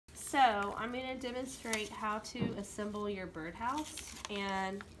So I'm going to demonstrate how to assemble your birdhouse,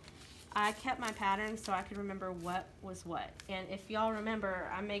 and I kept my pattern so I could remember what was what. And if y'all remember,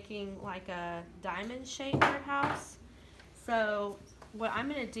 I'm making like a diamond shaped birdhouse. So what I'm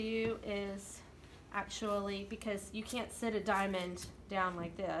going to do is actually, because you can't sit a diamond down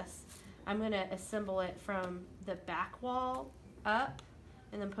like this, I'm going to assemble it from the back wall up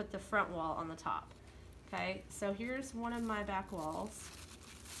and then put the front wall on the top. Okay, so here's one of my back walls.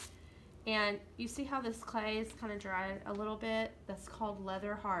 And you see how this clay is kind of dried a little bit? That's called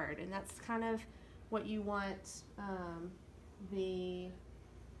leather hard, and that's kind of what you want the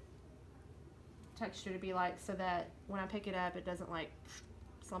texture to be like, so that when I pick it up it doesn't like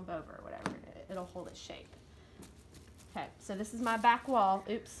slump over or whatever. It'll hold its shape. Okay, so this is my back wall.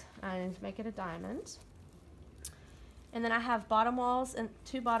 Oops, I need to make it a diamond. And then I have bottom walls and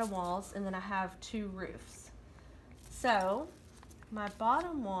two bottom walls, and then I have two roofs. So my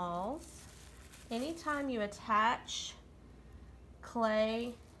bottom walls, anytime you attach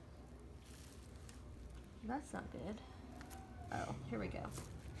clay, that's not good. Oh, here we go.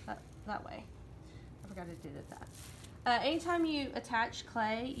 That way. I forgot to do that. Anytime you attach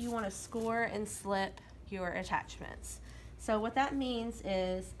clay, you want to score and slip your attachments. So what that means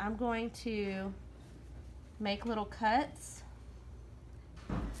is I'm going to make little cuts,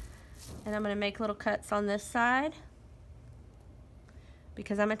 and I'm going to make little cuts on this side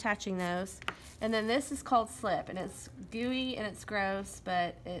because I'm attaching those. And then this is called slip, and it's gooey and it's gross,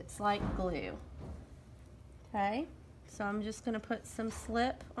 but it's like glue. Okay, so I'm just going to put some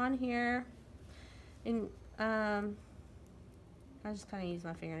slip on here, and I just kind of use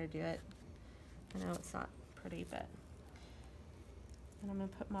my finger to do it. I know it's not pretty, but and I'm going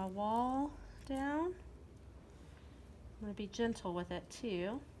to put my wall down. I'm going to be gentle with it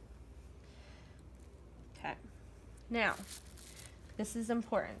too. Okay, now this is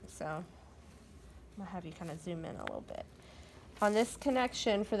important, so I'm going to have you kind of zoom in a little bit. On this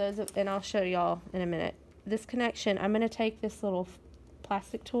connection, for those, and I'll show y'all in a minute, this connection, I'm going to take this little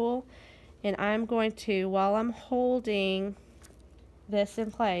plastic tool, and I'm going to, while I'm holding this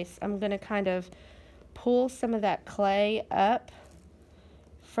in place, I'm going to kind of pull some of that clay up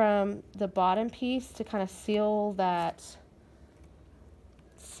from the bottom piece to kind of seal that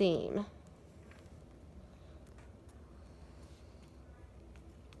seam.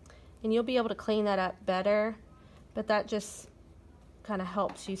 And you'll be able to clean that up better, but that just kind of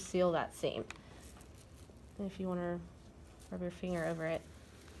helps you seal that seam. And if you want to rub your finger over it,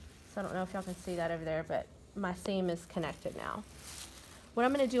 so I don't know if y'all can see that over there, but my seam is connected now. What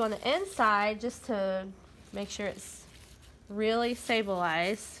I'm going to do on the inside, just to make sure it's really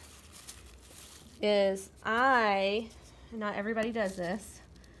stabilized, is not everybody does this,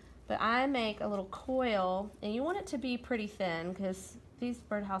 but I make a little coil, and you want it to be pretty thin because these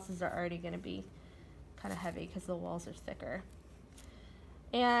birdhouses are already going to be kind of heavy because the walls are thicker.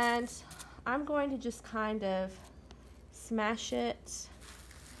 And I'm going to just kind of smash it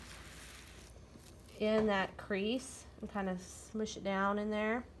in that crease and kind of smush it down in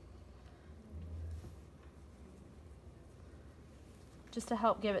there, just to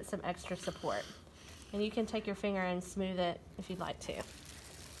help give it some extra support. And you can take your finger and smooth it if you'd like to. Can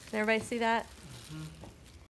everybody see that? Mm-hmm.